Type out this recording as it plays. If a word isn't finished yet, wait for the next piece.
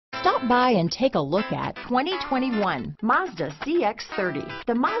Stop by and take a look at 2021 Mazda CX-30.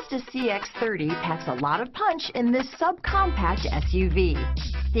 The Mazda CX-30 packs a lot of punch in this subcompact SUV.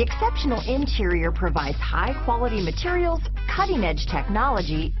 The exceptional interior provides high-quality materials, cutting-edge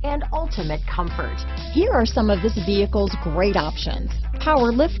technology, and ultimate comfort. Here are some of this vehicle's great options: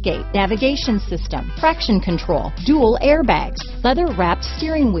 power liftgate, navigation system, traction control, dual airbags, leather-wrapped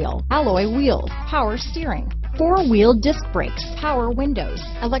steering wheel, alloy wheels, power steering, four-wheel disc brakes, power windows,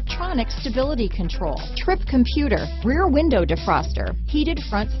 electronic stability control, trip computer, rear window defroster, heated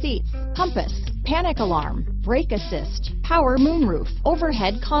front seats, compass, panic alarm, brake assist, power moonroof,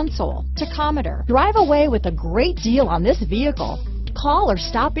 overhead console, tachometer. Drive away with a great deal on this vehicle. Call or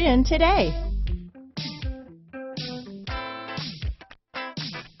stop in today.